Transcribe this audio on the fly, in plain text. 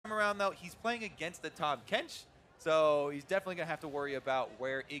around, though, he's playing against the Tahm Kench, so he's definitely going to have to worry about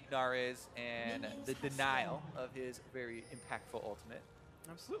where IgNar is and the denial of his very impactful ultimate.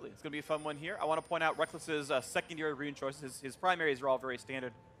 Absolutely. It's going to be a fun one here. I want to point out Rekkles' secondary rune choices. His primaries are all very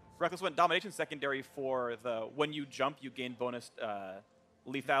standard. Rekkles went Domination secondary for the when you jump, you gain bonus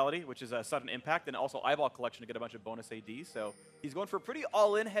lethality, which is a sudden impact, and also eyeball collection to get a bunch of bonus AD. So he's going for a pretty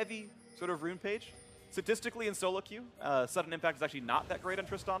all-in heavy sort of rune page. Statistically in solo queue, sudden impact is actually not that great on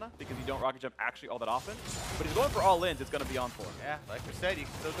Tristana because you don't rocket jump actually all that often. But he's going for all-ins, it's going to be on for him. Yeah, like we said, you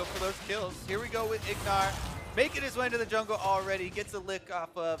can still go for those kills. Here we go with IgNar. Making his way into the jungle already. Gets a lick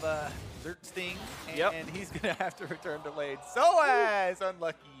off of Zergsting, and he's going to have to return to lane. sOAZ,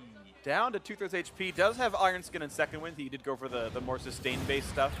 unlucky. Down to 2/3 HP. Does have Iron Skin in second wind. He did go for the more sustain-based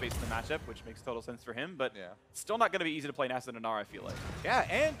stuff based on the matchup, which makes total sense for him. But still not going to be easy to play Nasus and Gnar, I feel like. Yeah,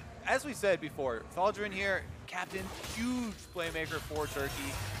 and as we said before, Thaldrin here, captain, huge playmaker for Turkey.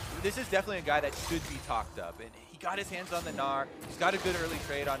 This is definitely a guy that should be talked up. And he got his hands on the Gnar. He's got a good early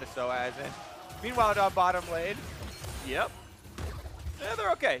trade onto sOAZ. And meanwhile, on bottom lane, yeah,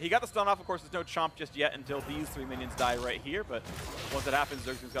 they're okay. He got the stun off. Of course, there's no chomp just yet until these 3 minions die right here. But once it happens,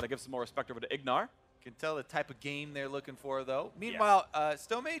 Zergsting's got to give some more respect over to IgNar. Can tell the type of game they're looking for, though. Meanwhile,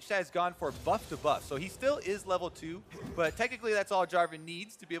 Stomaged has gone for buff to buff, so he still is level 2, but technically that's all Jarvan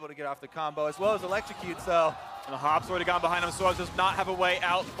needs to be able to get off the combo, as well as electrocute, so... And the Hop's already gone behind him, sOAZ does not have a way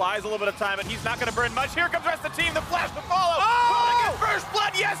out, buys a little bit of time, and he's not going to burn much. Here comes the rest of the team, the flash to follow! Oh! First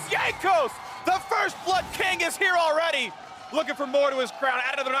blood, yes, Jankos! The first blood king is here already! Looking for more to his crown,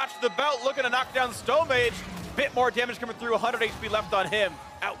 add another notch to the belt, looking to knock down Stomaged. Bit more damage coming through, 100 HP left on him.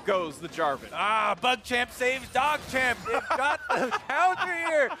 Out goes the Jarvan. Ah, Bug Champ saves Dog Champ. They've got the counter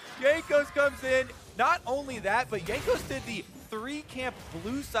here. Jankos comes in. Not only that, but Jankos did the 3-camp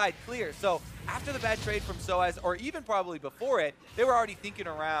blue side clear. So after the bad trade from sOAZ, or even probably before it, they were already thinking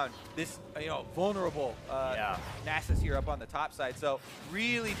around this, vulnerable Nasus here up on the top side. So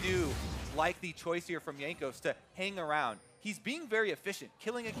really do like the choice here from Jankos to hang around. He's being very efficient,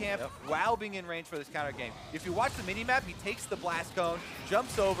 killing a camp while being in range for this counter game. If you watch the minimap, he takes the blast cone,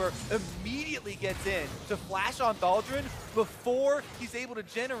 jumps over, immediately gets in to flash on Thaldrin before he's able to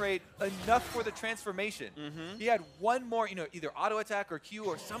generate enough for the transformation. He had one more, either auto attack or Q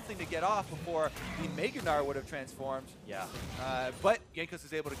or something to get off before the IgNar would have transformed. But Jankos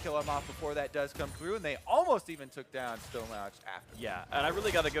is able to kill him off before that does come through, and they almost even took down Stomaged after. Yeah, and I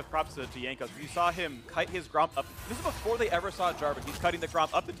really got to give props to Jankos. You saw him kite his Gromp up. This is before they ever saw Jarvan. He's cutting the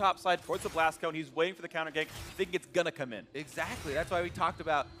Gromp up the top side towards the blast cone. He's waiting for the counter gank, thinking it's gonna come in. Exactly. That's why we talked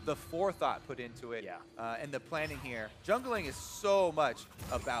about the forethought put into it and the planning here. Jungling is so much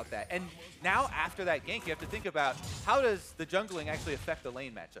about that. And now after that gank, you have to think about how does the jungling actually affect the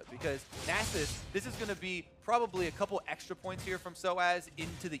lane matchup? Because Nasus, this is going to be probably a couple extra points here from sOAZ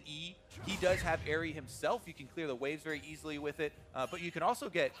into the E. He does have Airy himself. You can clear the waves very easily with it, but you can also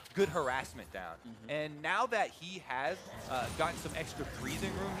get good harassment down. And now that he has gotten some extra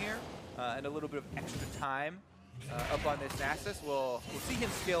breathing room here and a little bit of extra time up on this Nasus, we'll see him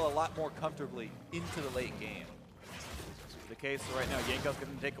scale a lot more comfortably into the late game. The case right now, Jankos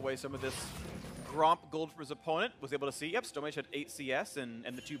going to take away some of this Gromp gold from his opponent. Was able to see, Stomaged had 8 CS and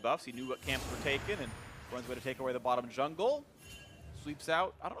the 2 buffs. He knew what camps were taken and runs away to take away the bottom jungle. Sweeps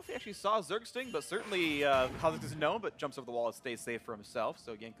out. I don't know if he actually saw Zergsting, but certainly Kha'Zix doesn't know, but jumps over the wall and stays safe for himself.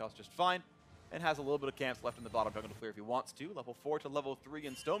 So Jankos just fine and has a little bit of camps left in the bottom jungle to clear if he wants to. Level 4 to level 3,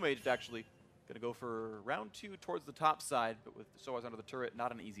 and Stomaged actually going to go for round 2 towards the top side, but with sOAZ under the turret,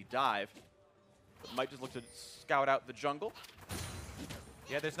 not an easy dive. But might just look to scout out the jungle.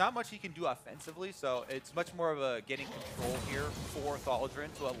 Yeah, there's not much he can do offensively, so it's much more of a getting control here for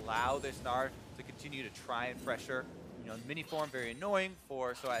Thaldrin to allow this Gnar to continue to try and pressure. Mini form, very annoying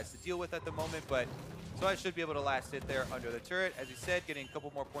for sOAZ to deal with at the moment, but sOAZ should be able to last hit there under the turret. As he said, getting a couple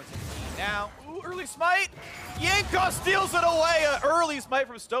more points in the team now. Ooh, early smite! Jankos steals it away! An early smite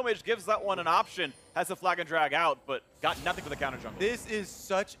from Stomaged gives that one an option. Has the flag and drag out, but got nothing for the counter jungle. This is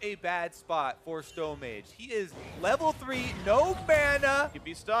such a bad spot for Stomaged. He is level 3, no mana. He'd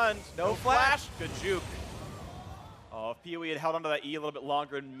be stunned. No flash. Good juke. Oh, if PoE had held onto that E a little bit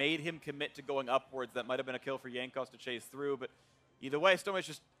longer and made him commit to going upwards, that might have been a kill for Jankos to chase through. But either way, Stomaged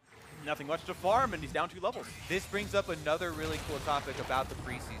just nothing much to farm, and he's down 2 levels. This brings up another really cool topic about the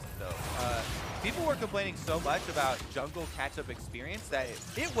preseason, though. People were complaining so much about jungle catch-up experience that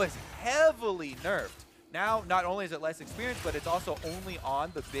it was heavily nerfed. Now, not only is it less experience, but it's also only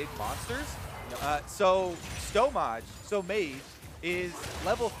on the big monsters. So Stomaged is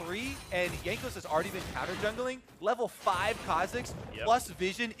level 3, and Jankos has already been counter jungling. Level 5 Kha'Zix plus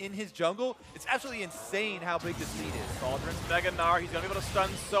vision in his jungle. It's absolutely insane how big this lead is. Thaldrin's Gnar, he's going to be able to stun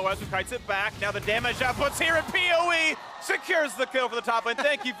sOAZ, who kites it back. Now the damage outputs here, and PoE secures the kill for the top lane.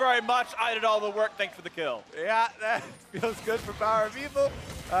 Thank you very much. I did all the work. Thanks for the kill. Yeah, that feels good for PowerOfEvil.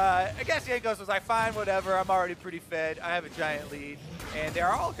 I guess Jankos was like, fine, whatever. I'm already pretty fed. I have a giant lead. And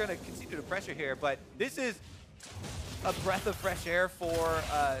they're all going to continue to pressure here, but this is a breath of fresh air for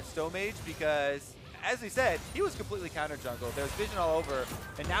Stomaged because, as he said, he was completely counter jungle. There's vision all over,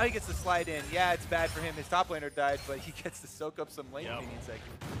 and now he gets to slide in. Yeah, it's bad for him. His top laner died, but he gets to soak up some lane minions,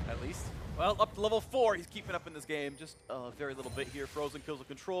 at least. Well, up to level 4, he's keeping up in this game. Just a very little bit here. Frozen kills a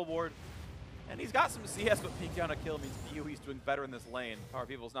control ward. And he's got some CS, but peeking down a kill means PoE's doing better in this lane.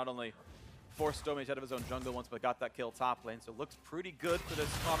 PowerOfEvil's not only forced Stomaged out of his own jungle once, but got that kill top lane. So it looks pretty good for this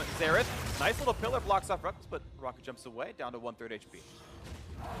Comet Xerath. Nice little pillar blocks off Rekkles, but Rocket jumps away down to 1/3 HP.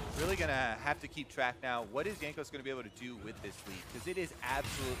 Really going to have to keep track now. What is Jankos going to be able to do with this lead? Because it is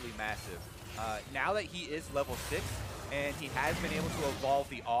absolutely massive. Now that he is level 6 and he has been able to evolve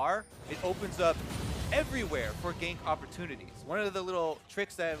the R, it opens up everywhere for gank opportunities. One of the little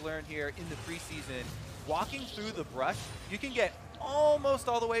tricks that I've learned here in the preseason, walking through the brush, you can get almost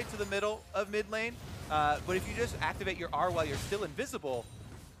all the way to the middle of mid lane, but if you just activate your R while you're still invisible,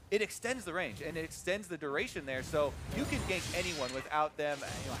 it extends the range and it extends the duration there, so you can gank anyone without them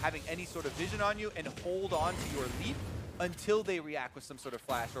having any sort of vision on you and hold on to your lead until they react with some sort of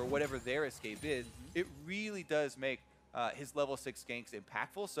flash or whatever their escape is. It really does make his level 6 ganks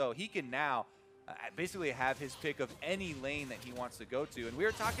impactful, so he can now basically have his pick of any lane that he wants to go to. And we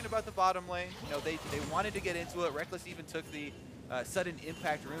were talking about the bottom lane. They wanted to get into it. Rekkles even took the sudden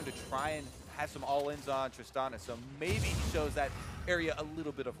impact rune to try and have some all-ins on Tristana, so maybe he shows that area a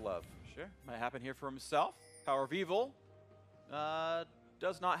little bit of love. Sure, might happen here for himself. PowerOfEvil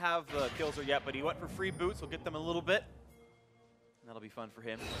does not have the kills yet, but he went for free boots. We'll get them a little bit. That'll be fun for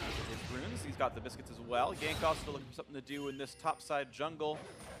him. His runes, he's got the biscuits as well. Jankos still looking for something to do in this topside jungle.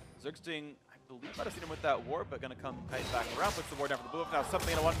 Zergsting, I believe might have seen him with that ward, but gonna come kite back around, puts the ward down for the blue buff. Now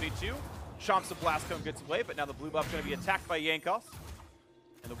something in a 1v2. Chomps the blast cone, gets away, but now the blue buff gonna be attacked by Jankos.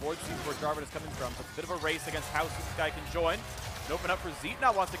 And the ward sees where Jarvan is coming from. So it's a bit of a race against how this guy can join. And open up for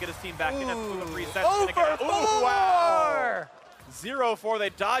Zeitnot, wants to get his team back in. That's blue buff resets. Ooh, wow! 0-4, they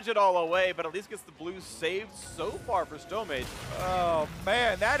dodge it all away, but at least gets the blues saved so far for Stomaged. Oh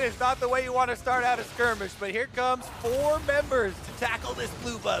man, that is not the way you want to start out a skirmish, but here comes 4 members to tackle this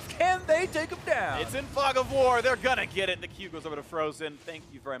blue buff. Can they take him down? It's in fog of war, they're gonna get it. The Q goes over to Frozen, thank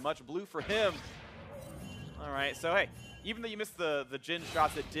you very much. Blue for him. All right, so hey, even though you missed the Jhin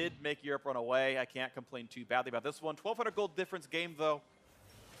shots that did make Europe run away, I can't complain too badly about this one. 1,200 gold difference game though.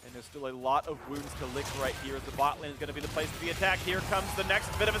 And there's still a lot of wounds to lick right here as the bot lane is going to be the place to be attacked. Here comes the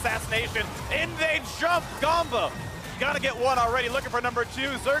next bit of assassination. In they jump, Gamba. Got to get one already, looking for number 2.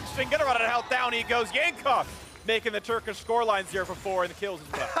 Zergsting gonna run out of health, down he goes. Jankos making the Turkish scoreline 0-for-4 and the kills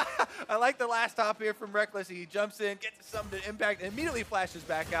as well. I like the last hop here from Rekkles. He jumps in, gets something to impact, and immediately flashes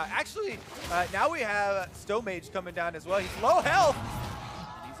back out. Actually, now we have Stomaged coming down as well. He's low health.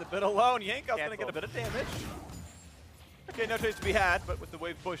 He's a bit alone. Jankos gonna get a bit of damage. Okay, no chase to be had, but with the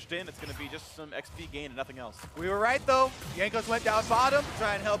wave pushed in, it's going to be just some XP gain and nothing else. We were right, though. Jankos went down bottom to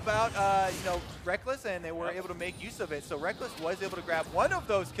try and help out, Rekkles, and they were able to make use of it. So Rekkles was able to grab one of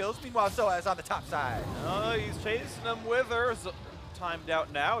those kills. Meanwhile, sOAZ on the top side. Oh, he's chasing them with her. Timed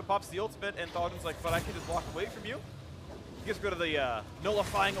out now. It pops the ultimate, and Thaldrin's like, but I can just walk away from you. He gets rid of the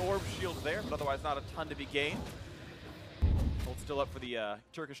nullifying orb shield there, but otherwise not a ton to be gained. Hold still up for the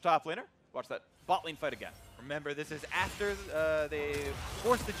Turkish top laner. Watch that bot lane fight again. Remember, this is after they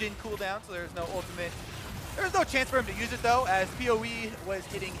forced the Jhin cooldown, so there's no ultimate. There's no chance for him to use it, though, as PoE was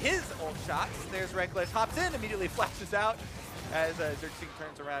hitting his ult shots. There's Rekkles, hops in, immediately flashes out as Zergsting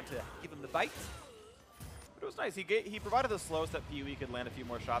turns around to give him the bite. But it was nice. He provided the slowest that PoE could land a few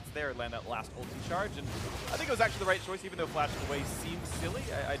more shots there and land that last ulti charge. And I think it was actually the right choice, even though flashing away seems silly.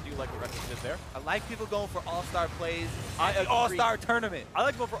 I do like what Rekkles did there. I like people going for all-star plays at the all-star tournament. I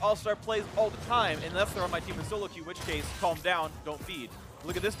like going for all-star plays all the time, unless they're on my team in solo queue, in which case, calm down, don't feed.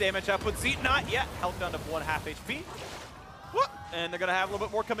 Look at this damage output. Zeitnot, yeah, health down to 1/2 HP. Whoop. And they're going to have a little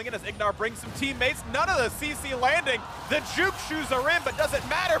bit more coming in as IgNar brings some teammates. None of the CC landing. The juke shoes are in, but doesn't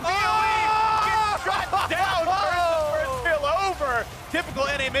matter. PoE gets shot down. First kill over. Typical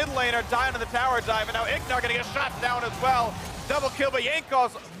NA mid laner dying on the tower dive, and now IgNar going to get shot down as well. Double kill, but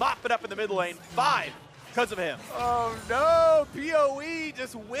Jankos mop it up in the mid lane. 5 because of him. Oh no, PoE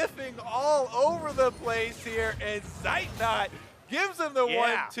just whiffing all over the place here, and Zeitnot gives him the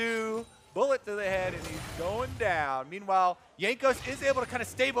 1-2. bullet to the head, and he's going down. Meanwhile, Jankos is able to kind of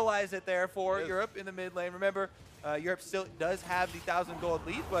stabilize it there for Europe in the mid lane. Remember, Europe still does have the 1,000 gold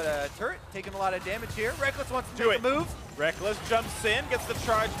lead, but Turret taking a lot of damage here. Rekkles wants to take a move. Rekkles jumps in, gets the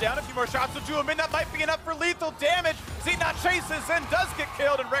charge down. A few more shots will do him in. That might be enough for lethal damage. Zeitnot chases and does get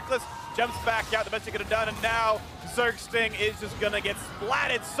killed, and Rekkles jumps back out. The best he could have done, and now Zergsting is just going to get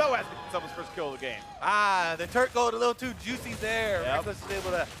splatted. sOAZ gets himself his first kill of the game. The Turret gold a little too juicy there. Rekkles is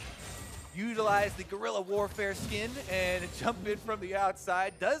able to utilize the guerrilla warfare skin and jump in from the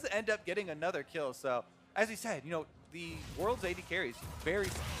outside. Does end up getting another kill. So, as he said, you know, the world's AD carries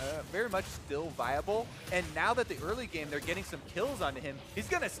very much still viable. And now that the early game, they're getting some kills onto him, he's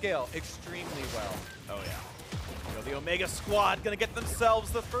going to scale extremely well. Oh, yeah. You know, the Omega squad going to get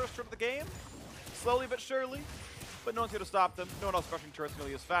themselves the first turret of the game. Slowly but surely. But no one's going to stop them. No one else rushing turrets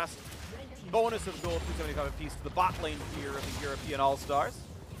nearly as fast. Bonus of gold, 275 apiece to the bot lane here of the European All-Stars.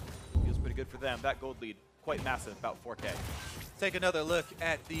 Feels pretty good for them. That gold lead, quite massive, about 4K. Take another look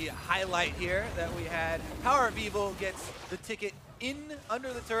at the highlight here that we had. PowerOfEvil gets the ticket in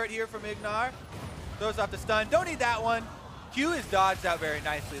under the turret here from IgNar. Throws off the stun. Don't need that one. Q is dodged out very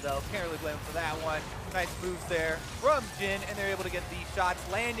nicely, though. Can't really blame him for that one. Nice moves there from Jhin, and they're able to get the shots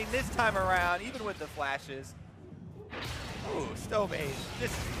landing this time around, even with the flashes. Ooh, Stomaged.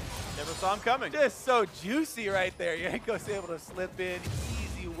 Just never saw him coming. Just so juicy right there. Jankos able to slip in.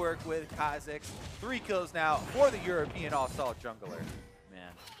 Easy work with Kha'Zix. 3 kills now for the European All-Star jungler.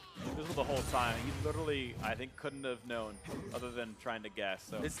 Man, this was the whole time. He literally, I think, couldn't have known other than trying to guess.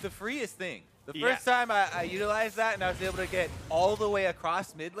 So it's the freest thing. The first time I utilized that and I was able to get all the way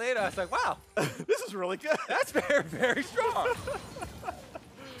across mid lane, I was like, wow, this is really good. That's very, very strong.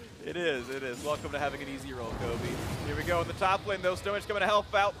 It is, it is. Welcome to having an easy roll, Kobe. Here we go in the top lane, though. Stomaged coming to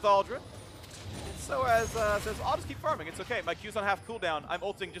help out Thaldrin. sOAZ says, I'll just keep farming. It's okay. My Q's on half cooldown. I'm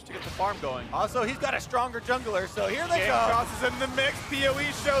ulting just to get the farm going. Also, he's got a stronger jungler, so here they go. Jankos is in the mix. PoE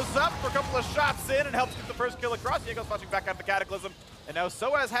shows up for a couple of shots in and helps get the first kill across. Jankos flashing back out the Cataclysm. And now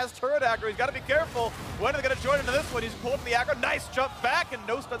sOAZ has turret aggro. He's got to be careful. When are they going to join into this one? He's pulling the aggro. Nice jump back, and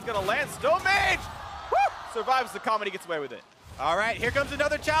no stun's going to land. Stomaged! Woo! Survives the comedy, gets away with it. All right, here comes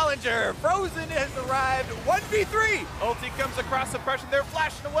another challenger. Frozen has arrived. 1v3. Ulti comes across suppression. They're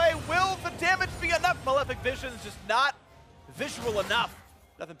flashing away. Will the damage be enough? Malefic Vision's just not visual enough.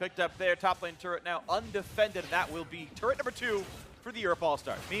 Nothing picked up there. Top lane turret now undefended, and that will be turret number 2 for the Europe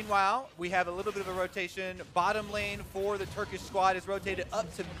All-Stars. Meanwhile, we have a little bit of a rotation. Bottom lane for the Turkish squad is rotated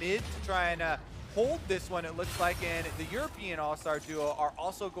up to mid to try and hold this one, it looks like, and the European All-Star duo are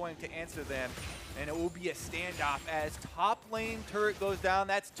also going to answer them, and it will be a standoff as top lane turret goes down.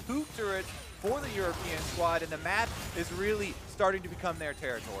 That's 2 turrets for the European squad, and the map is really starting to become their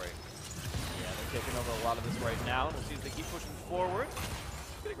territory. Yeah, they're taking over a lot of this right now, and we'll see as they keep pushing forward.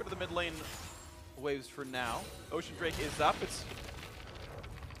 Getting rid of the mid lane waves for now. Ocean Drake is up. It's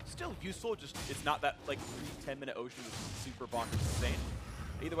still useful, just it's not that like 10-minute Ocean is super bonkers insane.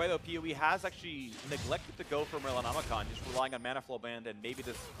 Either way, though, PoE has actually neglected to go for Merlinamicon, just relying on Mana Flow Band and maybe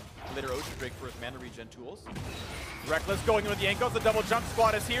this later Ocean Drake for his mana regen tools. Rekkles going in with the Jankos. The double jump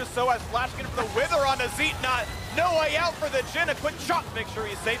squad is here. sOAZ flashing in for the Wither onto Zeitnot. No way out for the Jhin. A quick shot. Make sure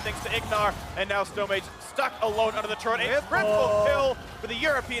he's safe thanks to IgNar. And now Stomaged stuck alone under the turret. A triple kill for the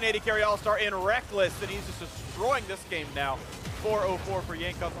European AD Carry All-Star in Rekkles. And he's just destroying this game now. 4-0-4 for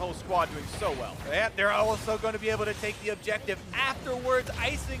Jankos, the whole squad doing so well. Yeah, they're also going to be able to take the objective afterwards.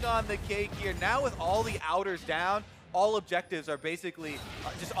 Icing on the cake here. Now with all the outers down, all objectives are basically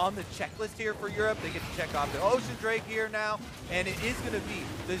just on the checklist here for Europe. They get to check off the Ocean Drake here now, and it is going to be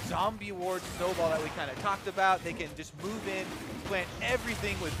the zombie ward snowball that we kind of talked about. They can just move in, plant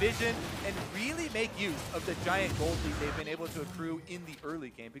everything with vision, and really make use of the giant gold lead they've been able to accrue in the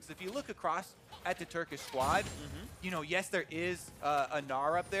early game. Because if you look across at the Turkish squad, you know, yes, there is a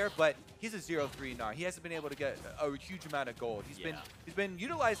Gnar up there, but he's a 0-3 Gnar. He hasn't been able to get a huge amount of gold. He's been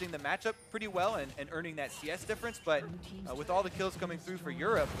utilizing the matchup pretty well and earning that CS difference, but with all the kills coming through for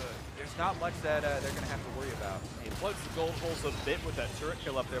Europe, there's not much that they're going to have to worry about. He floats the gold holes a bit with that turret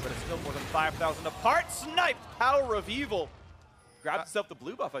kill up there, but it's still more than 5,000 apart. Sniped! PowerOfEvil grabbed himself the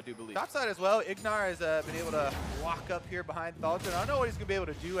blue buff, I do believe. Topside as well. IgNar has been able to walk up here behind Thaldrin. I don't know what he's going to be able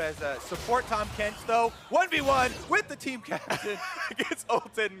to do as support Tahm Kench, though. 1v1 with the team captain. Gets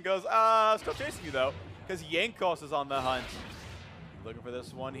ulted and goes, still chasing you, though, because Jankos is on the hunt. Looking for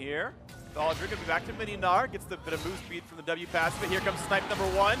this one here. Thaldrin going to be back to mini Gnar. Gets the bit of move speed from the W pass, but here comes snipe number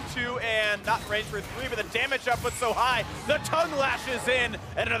 1, 2, and not range for 3, but the damage output so high. The tongue lashes in,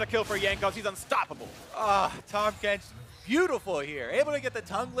 and another kill for Jankos. He's unstoppable. Tahm Kench beautiful here. Able to get the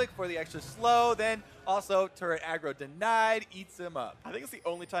tongue lick for the extra slow, then also turret aggro denied, eats him up. I think it's the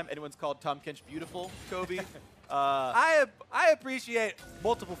only time anyone's called Tahm Kench beautiful, Kobe. I appreciate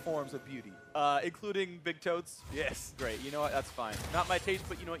multiple forms of beauty. Including big toads? Yes. Great, you know what, that's fine. Not my taste,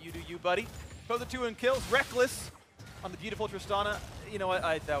 but you know what, you do you, buddy. Throw the 2 and kills, Rekkles on the beautiful Tristana. You know what,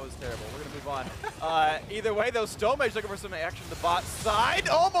 that was terrible. We're gonna move on. Either way, though, Stomaged looking for some action on the bot side.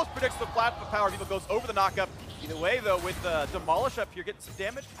 Almost predicts the flash, but PowerOfEvil goes over the knockup. Either way, though, with Demolish up here getting some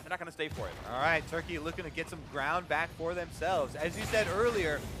damage, they're not gonna stay for it. All right, Turkey looking to get some ground back for themselves. As you said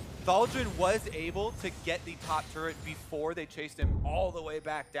earlier, Thaldrin was able to get the top turret before they chased him all the way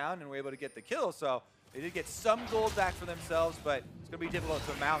back down and were able to get the kill. So they did get some gold back for themselves, but it's going to be difficult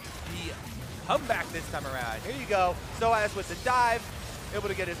to mount the comeback this time around. Here you go. sOAZ with the dive, able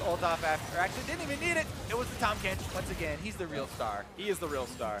to get his ult off after action. Didn't even need it. It was the Tahm Kench. Once again, he's the real star. He is the real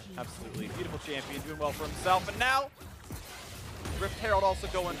star. Absolutely. Beautiful champion, doing well for himself. And now, Rift Herald also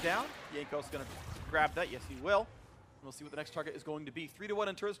going down. Jankos going to grab that. Yes, he will. We'll see what the next target is going to be. 3-1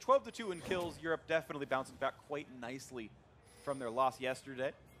 in turrets, 12-2 in kills. Europe definitely bouncing back quite nicely from their loss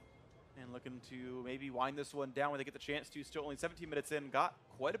yesterday. And looking to maybe wind this one down when they get the chance to. Still only 17 minutes in. Got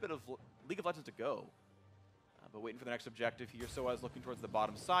quite a bit of League of Legends to go. But waiting for the next objective here. sOAZ looking towards the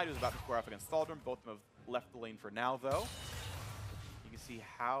bottom side. He was about to square off against Thaldrin. Both of them have left the lane for now, though. You can see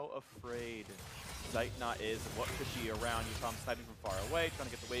how afraid Zeitnot is of what could be around you. Tahm sniping from far away, trying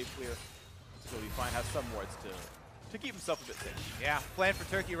to get the wave clear. So he fine has some wards to keep himself a bit safe. Yeah, plan for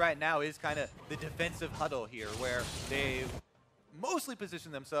Turkey right now is kind of the defensive huddle here, where they've mostly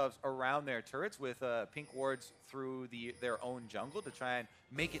positioned themselves around their turrets with pink wards through their own jungle to try and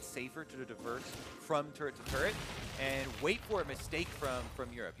make it safer to diverse from turret to turret and wait for a mistake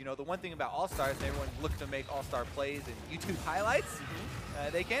from Europe. You know, the one thing about All-Stars, and everyone looks to make All-Star plays in YouTube highlights,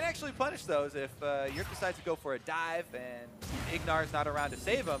 they can actually punish those if Europe decides to go for a dive and IgNar's not around to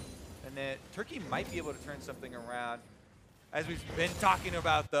save them. And then Turkey might be able to turn something around. As we've been talking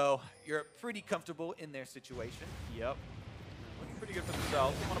about, though, you're pretty comfortable in their situation. Yep. Looking pretty good for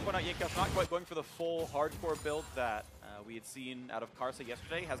themselves. I want to point out Jankos not quite going for the full hardcore build that we had seen out of Karsa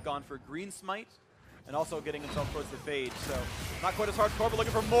yesterday. Has gone for Green Smite and also getting himself towards the Fade. So not quite as hardcore, but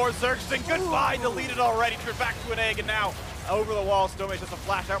looking for more Zergsting. Goodbye, deleted already. Turned back to an egg, and now over the wall. Stomaged has a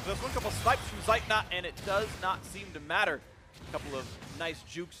flash out for this one. Couple snipes from Zeitnot, and it does not seem to matter. A couple of nice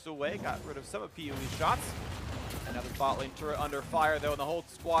jukes away, got rid of some of PoE shots. Another bot lane turret under fire, though, and the whole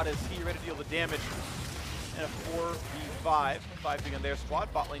squad is here ready to deal the damage. And a 4v5, 5 being on their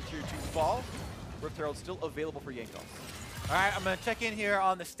squad. Bot lane tier 2 fall. Rift Herald still available for Jankos. All right, I'm going to check in here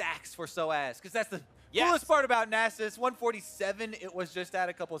on the stacks for sOAZ, because that's the coolest part about Nasus. 147 it was just at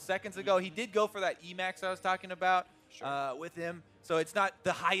a couple of seconds ago. He did go for that Emax I was talking about with him. So it's not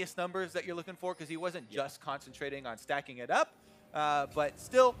the highest numbers that you're looking for, because he wasn't just concentrating on stacking it up. But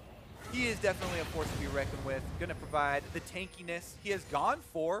still, he is definitely a force to be reckoned with. Going to provide the tankiness. He has gone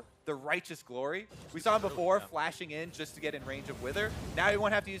for the Righteous Glory. We saw him before flashing in just to get in range of Wither. Now he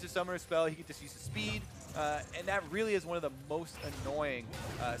won't have to use a summoner spell. He can just use the speed. And that really is one of the most annoying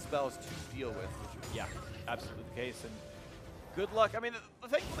spells to deal with. Yeah, absolutely the case. And good luck. I mean, the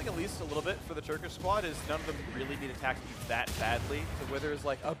thankful thing, at least a little bit for the Turkish squad, is none of them really need attack speed that badly. So Wither is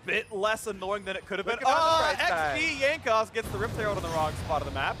like a bit less annoying than it could have been. XP Jankos gets the Rift Herald on the wrong spot of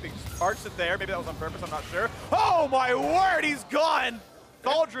the map. He just parks it there. Maybe that was on purpose, I'm not sure. Oh my word, he's gone!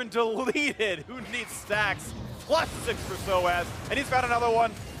 Thaldrin deleted. Who needs stacks? +6 for sOAZ, and he's found another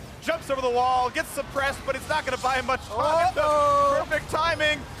one. Jumps over the wall, gets suppressed, but it's not going to buy him much time. Perfect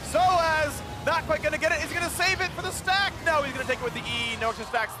timing. sOAZ not quite going to get it. Is he going to save it for the stack? No, he's going to take it with the E. No extra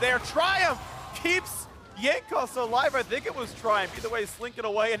stacks there. Triumph keeps Jankos alive. I think it was Triumph. Either way, slinking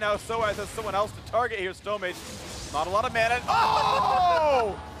away, and now sOAZ has someone else to target here. Stomaged. Not a lot of mana.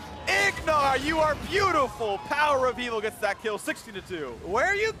 Oh! IgNar, you are beautiful. PowerOfEvil gets that kill, 16-2. Where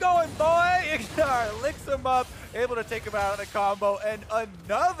are you going, boy? IgNar licks him up, able to take him out of the combo, and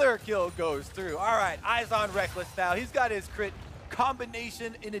another kill goes through. All right, eyes on Rekkles now. He's got his crit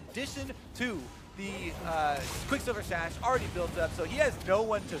combination in addition to the Quicksilver Sash already built up, so he has no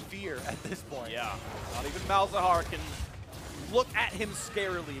one to fear at this point. Yeah, not even Malzahar can look at him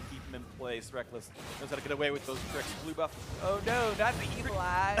scarily and keep him in place. Rekkles knows how to get away with those tricks. Blue buff. Oh no, not the evil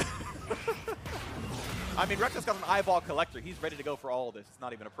eye. I mean, Rekkles got an eyeball collector. He's ready to go for all of this. It's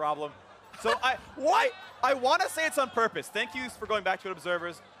not even a problem. So I want to say it's on purpose. Thank you for going back to it,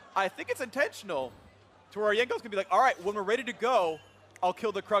 observers. I think it's intentional to where Jankos can be like, all right, when we're ready to go, I'll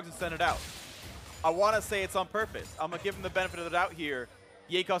kill the Krugs and send it out. I want to say it's on purpose. I'm going to give him the benefit of the doubt here.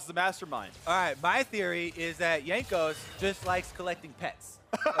 Jankos is the mastermind. All right, my theory is that Jankos just likes collecting pets.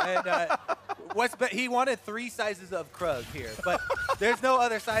 And he wanted 3 sizes of Krug here, but there's no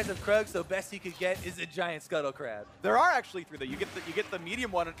other size of Krug, so best he could get is a giant scuttle crab. There are actually 3 though. You get the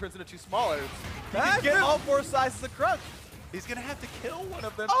medium one and it turns into 2 smaller. You That's can get true. all 4 sizes of Krug. He's gonna have to kill one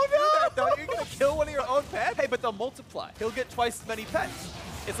of them. Oh, to do no! that, though. You're gonna kill one of your own pets? Hey, but they'll multiply. He'll get twice as many pets.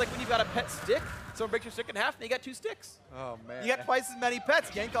 It's like when you've got a pet stick, someone breaks your stick in half and you got 2 sticks. Oh man. You got twice as many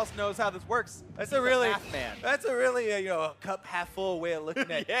pets. Jankos knows how this works. That's He's a really, math man. that's a really, you know, a cup half full way of looking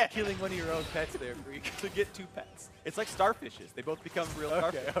at Yeah. killing one of your own pets there, Phreak. To get 2 pets. It's like starfishes. They both become real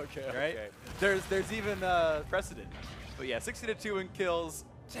starfish. Okay, right? okay. There's even precedent. But yeah, 60-2 in kills,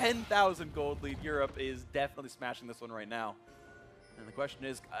 10,000 gold lead. Europe is definitely smashing this one right now. And the question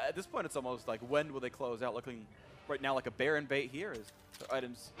is, at this point, it's almost like when will they close out? Looking right now like a Baron bait here as the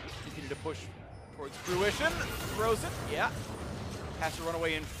items continue to push towards fruition. Throws it, yeah. Has to run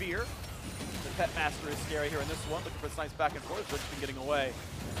away in fear. The Pet Master is scary here in this one, looking for the snipes back and forth. Zergsting getting away.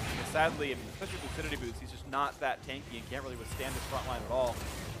 And sadly, I mean, especially with Lucidity Boots, he's just not that tanky and can't really withstand his front line at all.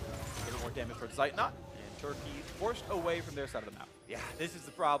 A little more damage towards Zeitnot, and Turkey forced away from their side of the map. Yeah, this is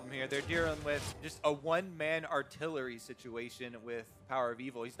the problem here. They're dealing with just a one-man artillery situation with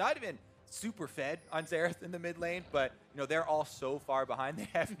PowerOfEvil. He's not even super fed on Xerath in the mid lane, but you know they're all so far behind they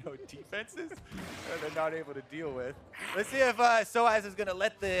have no defenses that they're not able to deal with. Let's see if sOAZ is gonna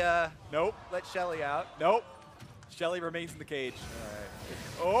let Nope. let Shelly out. Nope. Shelly remains in the cage.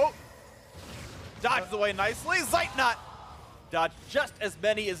 All right. Oh! Dodges away nicely. Zeitnot! Dodge just as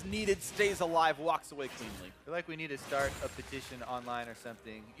many as needed, stays alive, walks away cleanly. I feel like we need to start a petition online or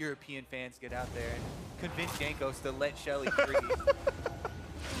something. European fans get out there and convince Jankos to let Shelly free.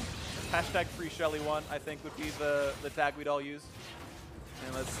 Hashtag free Shelly 1, I think, would be the tag we'd all use.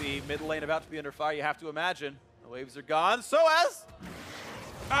 And let's see, mid lane about to be under fire, you have to imagine. The waves are gone. sOAZ!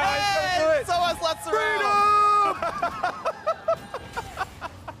 Hey, sOAZ lets her out!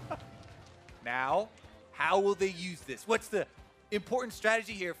 Now, how will they use this? What's the important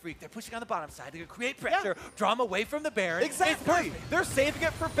strategy here, Phreak? They're pushing on the bottom side. They're going to create pressure, draw them away from the Baron. Exactly! They're saving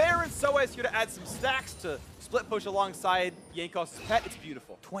it for Baron. sOAZ here to add some stacks to split push alongside Jankos' pet. It's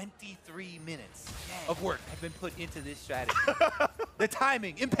beautiful. 23 minutes of work have been put into this strategy. The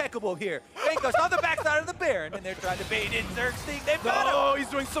timing, impeccable here. Jankos on the backside of the Baron, and they're trying to bait in Zergsting. They've got him! Oh, he's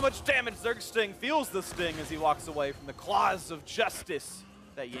doing so much damage. Zergsting feels the sting as he walks away from the claws of justice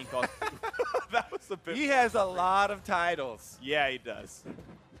that Jankos. That was a bit. He has a lot of titles. Yeah, he does.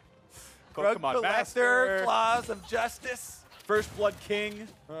 Krug Pokemon Collector, Master, Claws of Justice. First Blood King.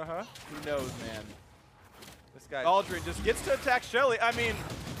 Uh-huh. Who knows, man? This guy. Thaldrin just gets to attack Shelly. I mean,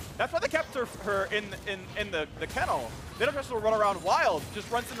 that's why they kept her in the kennel. They don't just run around wild.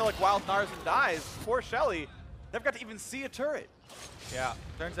 Just runs into like wild Gnars and dies. Poor Shelly. Never got to even see a turret. Yeah,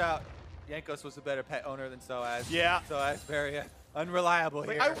 turns out Jankos was a better pet owner than sOAZ. Yeah. sOAZ very unreliable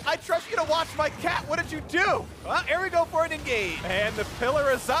here. I trust you to watch my cat. What did you do? Well, here we go for an engage. And the pillar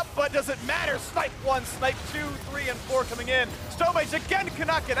is up, but does it matter? Snipe 1, snipe 2, 3, and 4 coming in. Stomaged again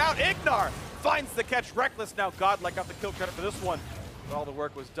cannot get out. IgNar finds the catch. Rekkles now godlike, got the kill credit for this one. But all the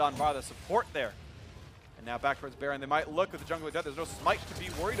work was done by the support there. And now back towards Baron. They might look with the jungle death. There's no smite to be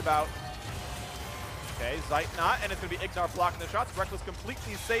worried about. Okay, Zeitnot, and it's going to be IgNar blocking the shots. Rekkles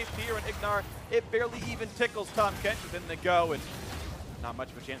completely safe here, and IgNar, it barely even tickles Tahm Kench, and then they go, and not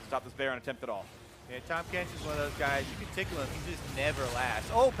much of a chance to stop this Baron attempt at all. Yeah, Tahm Kench is one of those guys, you can tickle him, he just never lasts.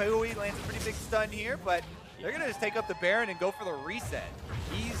 Oh, PowerOfEvil lands a pretty big stun here, but they're going to just take up the Baron and go for the reset.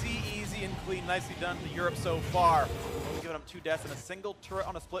 Easy, easy, and clean. Nicely done to Europe so far. Only giving them 2 deaths and a single turret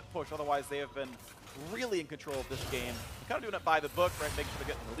on a split push. Otherwise, they have been really in control of this game. Kind of doing it by the book, right? Making sure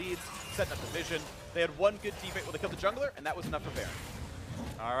they're getting the leads, setting up the vision. They had one good teammate where they killed the jungler, and that was enough for Baron.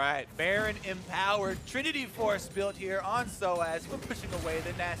 All right, Baron empowered. Trinity Force built here on sOAZ. We're pushing away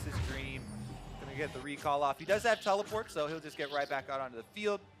the Nasus Dream. Gonna get the recall off. He does have teleport, so he'll just get right back out onto the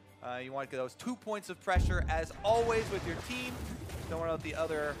field. You want to get those 2 points of pressure, as always, with your team. Don't want to let the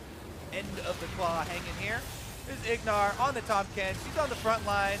other end of the claw hanging here. There's IgNar on the Tahm Kench. He's on the front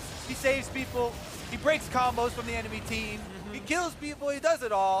lines. He saves people. He breaks combos from the enemy team. He kills people. He does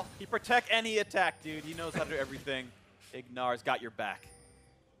it all. He protect and he attack, dude. He knows how to do everything. IgNar's got your back.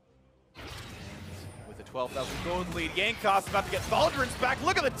 With a 12,000 gold lead, Jankos about to get Thaldrin's back.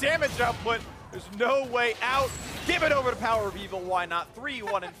 Look at the damage output. There's no way out. Give it over to PowerOfEvil. Why not? 3,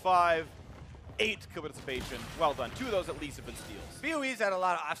 1, and 5. 8 kill participation. Well done. 2 of those at least have been steals. BOE's had a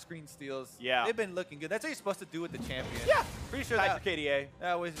lot of off-screen steals. Yeah. They've been looking good. That's what you're supposed to do with the champion. Yeah. Pretty sure Tied for KDA.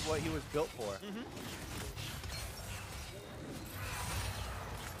 that was what he was built for.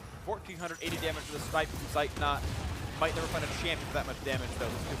 1,480 damage to the snipe from Zeitnot. might never find a champion with that much damage, though.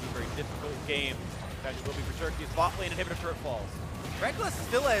 This could be a very difficult game. That will be for Turkey's bot lane inhibitor turret falls. Rekkles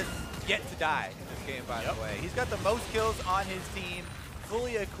still has yet to die in this game, by the way. He's got the most kills on his team,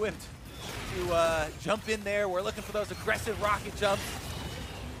 fully equipped to jump in there. We're looking for those aggressive rocket jumps.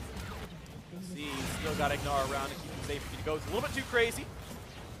 See, he's still got IgNar around to keep him safe. He goes a little bit too crazy.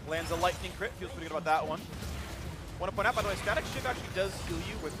 Lands a lightning crit. Feels pretty good about that one. Want to point out, by the way, Static Shiv actually does heal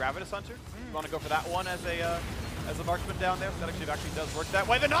you with Gravitas Hunter. You want to go for that one as a marksman down there. Static Shiv actually does work that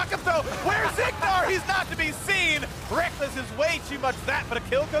way. The knockup though, where's IgNar? He's not to be seen. Rekkles is way too much that, but a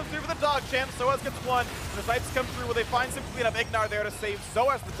kill comes through for the dog champ. sOAZ gets one. And the Snipes come through. Will they find some clean up? IgNar there to save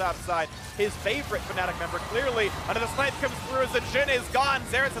sOAZ the top side. His favorite Fnatic member, clearly. Another snipe comes through as the Jhin is gone.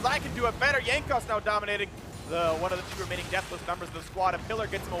 Xerath says, I can do it better. Jankos now dominating one of the two remaining deathless members of the squad. And Pillar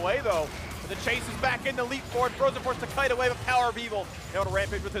gets him away though. The chase is back in the leap forward. Frozen forced to kite away, but PowerOfEvil able to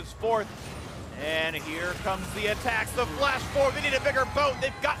rampage with his fourth. And here comes the attacks. The flash forward. They need a bigger boat.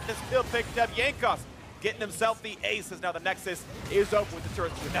 They've got this kill picked up. Jankos getting himself the ace as now the Nexus is open with the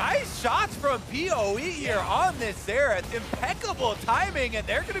turrets. Nice shots from PoE here on this Xerath. Impeccable timing, and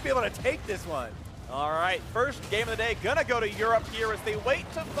they're going to be able to take this one. All right, first game of the day. Gonna go to Europe here as they wait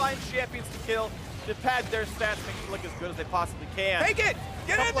to find champions to kill, to pad their stats, make them look as good as they possibly can. Take it!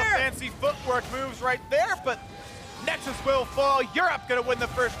 Get in there! Couple of fancy footwork moves right there, but Nexus will fall. Europe gonna win the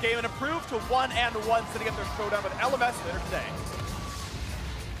first game and improve to 1-1, sitting up their showdown with LMS later today.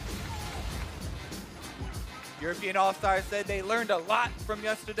 European All-Stars said they learned a lot from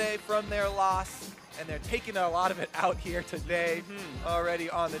yesterday from their loss, and they're taking a lot of it out here today already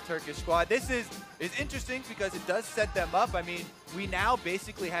on the Turkish squad. This is interesting because it does set them up. I mean, we now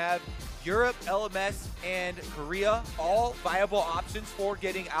basically have Europe, LMS, and Korea all viable options for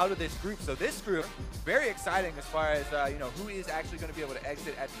getting out of this group. So this group, very exciting as far as who is actually going to be able to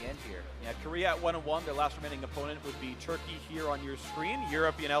exit at the end here. Yeah, Korea at 1-1. Their last remaining opponent would be Turkey here on your screen.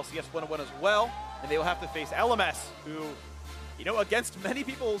 European LCS 1-1 as well, and they will have to face LMS, who, against many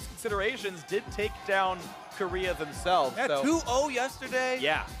people's considerations, did take down Korea themselves. Yeah, so 2-0 yesterday.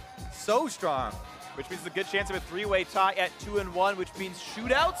 Yeah, so strong. Which means a good chance of a three-way tie at 2-1, which means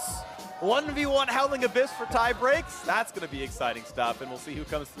shootouts. 1v1 Howling Abyss for tie breaks. That's going to be exciting stuff, and we'll see who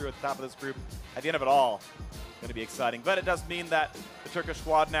comes through at the top of this group at the end of it all. Going to be exciting, but it does mean that the Turkish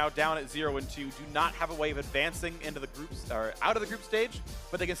squad now down at 0-2 do not have a way of advancing into the groups or out of the group stage,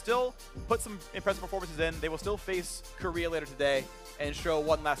 but they can still put some impressive performances in. They will still face Korea later today and show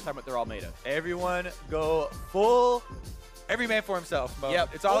one last time what they're all made of. Everyone go full, every man for himself mode.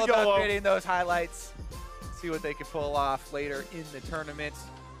 Yep. It's all Full about YOLO. creating those highlights, see what they can pull off later in the tournament.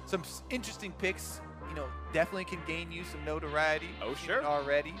 Some interesting picks, definitely can gain you some notoriety. Oh, sure.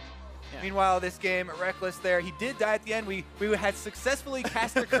 Already. Yeah. Meanwhile, this game, Rekkles there, he did die at the end. We had successfully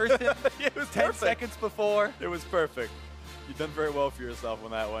cast the curse him It was 10 perfect. seconds before. It was perfect. You've done very well for yourself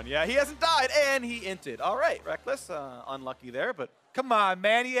on that one. Yeah, he hasn't died, and he inted. All right, Rekkles, unlucky there, but Come on,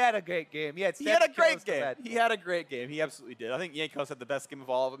 man. He had a great game. He had a great kills game. to that. He had a great game. He absolutely did. I think Jankos had the best game of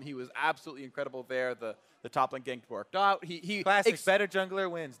all of them. He was absolutely incredible there. The top lane gank worked out. Classic. Better jungler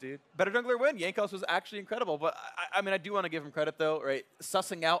wins, dude. Better jungler win. Jankos was actually incredible. But I mean, I do want to give him credit though, right?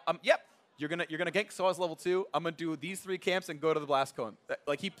 Sussing out. Yep. You're gonna gank sOAZ level 2. I'm gonna do these 3 camps and go to the blast cone.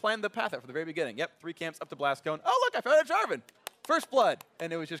 Like he planned the path out from the very beginning. Yep. 3 camps up to blast cone. Oh look, I found a Jarvan. First blood,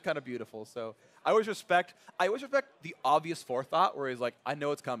 and it was just kind of beautiful. So I always respect the obvious forethought where he's like, I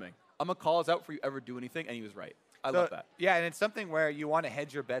know it's coming. I'm gonna call us out for you ever do anything, and he was right. I love that. Yeah, and it's something where you want to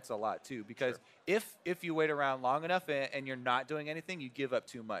hedge your bets a lot too, because if you wait around long enough and you're not doing anything, you give up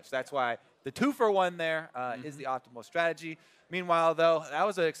too much. That's why the 2-for-1 there is the optimal strategy. Meanwhile, though, that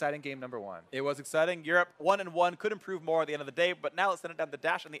was an exciting game number 1. It was exciting. Europe 1-1 could improve more at the end of the day, but now let's send it down to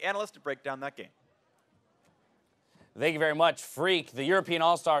Dash and the analyst to break down that game. Thank you very much, Phreak. The European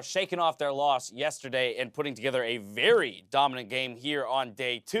All-Stars shaking off their loss yesterday and putting together a very dominant game here on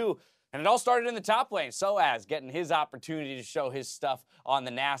day 2. And it all started in the top lane. sOAZ getting his opportunity to show his stuff on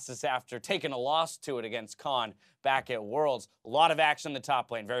the Nasus after taking a loss to it against Khan back at Worlds. A lot of action in the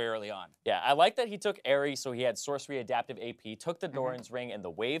top lane very early on. Yeah, I like that he took Aerie, so he had Sorcery Adaptive AP, took the Doran's Ring and the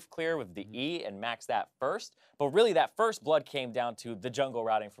Wave Clear with the E and maxed that first. But really, that first blood came down to the jungle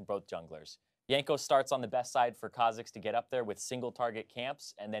routing for both junglers. Jankos starts on the best side for Kha'Zix to get up there with single target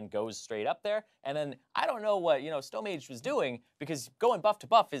camps and then goes straight up there. And then I don't know what, Stomaged was doing, because going buff to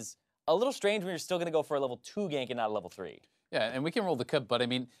buff is a little strange when you're still going to go for a level 2 gank and not a level 3. Yeah, and we can roll the clip, but I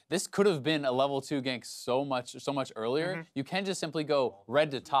mean, this could have been a level 2 gank so much earlier. You can just simply go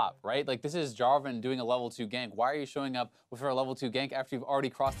red to top, right? Like, this is Jarvan doing a level 2 gank. Why are you showing up for a level 2 gank after you've already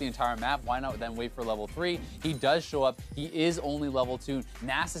crossed the entire map? Why not then wait for level 3? He does show up. He is only level 2.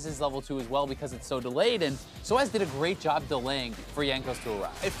 Nasus is level 2 as well because it's so delayed, and sOAZ did a great job delaying for Jankos to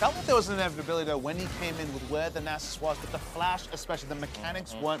arrive. It felt like there was an inevitability, though, when he came in with where the Nasus was, but the flash, especially the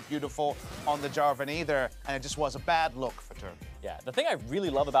mechanics, weren't beautiful on the Jarvan either, and it just was a bad look for Turk. Yeah, the thing I really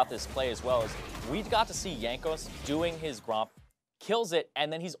love about this play as well is we got to see Jankos doing his Gromp, kills it,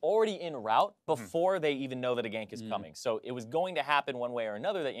 and then he's already en route before they even know that a gank is coming. So it was going to happen one way or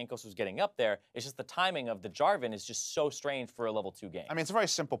another that Jankos was getting up there. It's just the timing of the Jarvan is just so strange for a level 2 gank. I mean, it's a very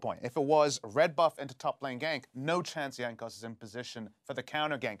simple point. If it was red buff into top lane gank, no chance Jankos is in position for the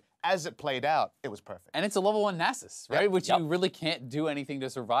counter gank. As it played out, it was perfect. And it's a level 1 Nasus, right? Which you really can't do anything to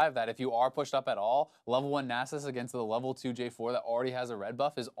survive that. If you are pushed up at all, level 1 Nasus against the level 2 J4 that already has a red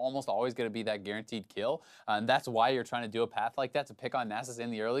buff is almost always going to be that guaranteed kill. And that's why you're trying to do a path like that, to pick on Nasus in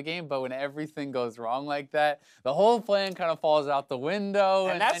the early game. But when everything goes wrong like that, the whole plan kind of falls out the window.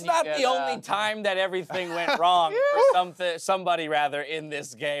 And that's not the only time that everything went wrong for somebody rather in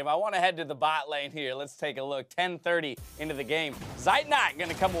this game. I want to head to the bot lane here. Let's take a look. 10:30 into the game. Zeitnot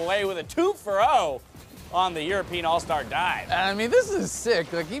going to come away with a 2-for-0 on the European All-Star dive. And I mean, this is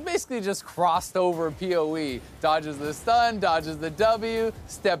sick. Like, he basically just crossed over PoE, dodges the stun, dodges the W,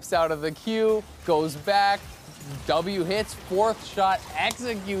 steps out of the Q, goes back, W hits, 4th shot,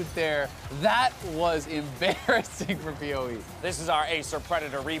 execute there. That was embarrassing for PoE. This is our Acer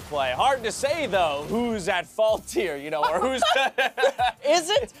Predator replay. Hard to say, though, who's at fault here, you know, or who's... Is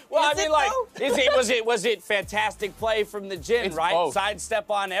it? Well, Is I mean, it, like, was it fantastic play from the Jhin, It's right? both. Sidestep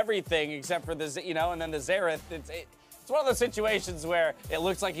on everything except for the, you know, and then the Xerath. It's one of those situations where it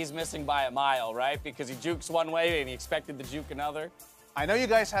looks like he's missing by a mile, right? Because he jukes one way and he expected to juke another. I know you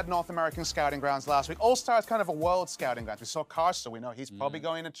guys had North American scouting grounds last week. All-Star is kind of a world scouting ground. We saw Karsa. We know he's probably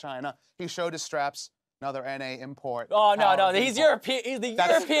going to China. He showed his straps. Another NA import. Oh, no, Power he's import. European. He's the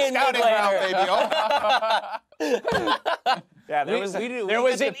That's European scouting mid-laner. ground, baby. Yeah, there was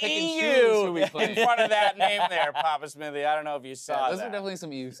an EU in front of that name there, Papa Smithy. I don't know if you saw Those that. are definitely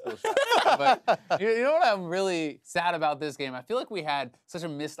some EU skill shots. But you know what I'm really sad about this game? I feel like we had such a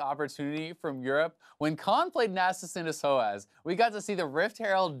missed opportunity from Europe. When Khan played Nasus into sOAZ, we got to see the Rift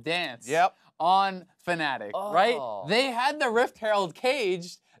Herald dance on Fnatic, right? They had the Rift Herald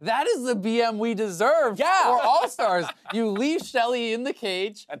caged. That is the BM we deserve for All-Stars. You leave Shelly in the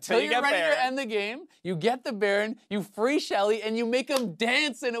cage until you're ready Baron. to end the game. You get the Baron, you free Shelly, and you make him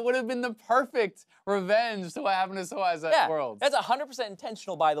dance, and it would have been the perfect revenge to what happened to sOAZ at Worlds. That's 100%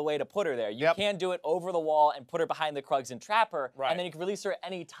 intentional, by the way, to put her there. You can do it over the wall and put her behind the Krugs and trap her, and then you can release her at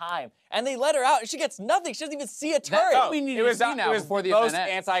any time. And they let her out, and she gets nothing. She doesn't even see a turret. That's what we need to see now before the most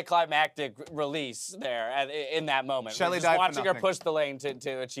event ends. anticlimactic release there in that moment. Shelly We're died just for watching her nothing. push the lane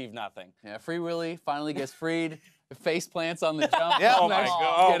to achieve nothing. Yeah, Free Willy finally gets freed. Face plants on the jump. Oh my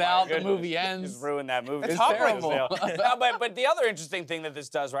God! Get out. The movie Just ends. ruined that movie. It's terrible. No, but the other interesting thing that this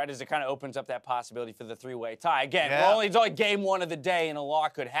does, right, is it kind of opens up that possibility for the 3-way tie. Again, it's only game 1 of the day, and a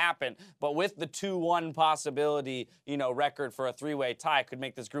lot could happen. But with the 2-1 possibility, you know, record for a 3-way tie could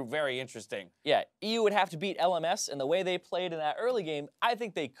make this group very interesting. Yeah, EU would have to beat LMS, and the way they played in that early game, I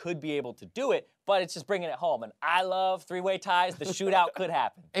think they could be able to do it. But it's just bringing it home. And I love 3-way ties. The shootout could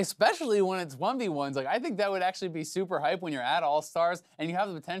happen. Especially when it's 1v1s. Like, I think that would actually be super hype when you're at All-Stars and you have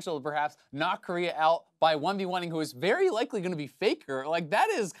the potential to perhaps knock Korea out by 1v1ing who is very likely going to be Faker. Like,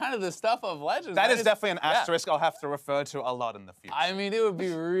 that is kind of the stuff of Legends. That is definitely an asterisk I'll have to refer to a lot in the future. I mean, it would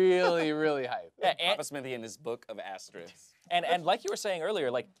be really, really hype. Yeah, Papa Smithy in his book of asterisks. And like you were saying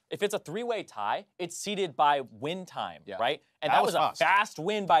earlier, like, if it's a 3-way tie, it's seeded by win time, right? And that was a fast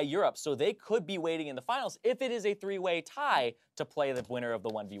win by Europe, so they could be waiting in the finals if it is a 3-way tie to play the winner of the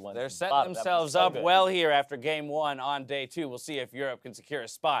 1v1. They're setting themselves up well here after game 1 on day 2. We'll see if Europe can secure a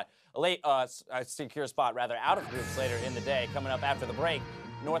spot. Secure a spot rather out of groups later in the day. Coming up after the break,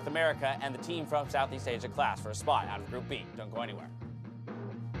 North America and the team from Southeast Asia class for a spot out of Group B. Don't go anywhere.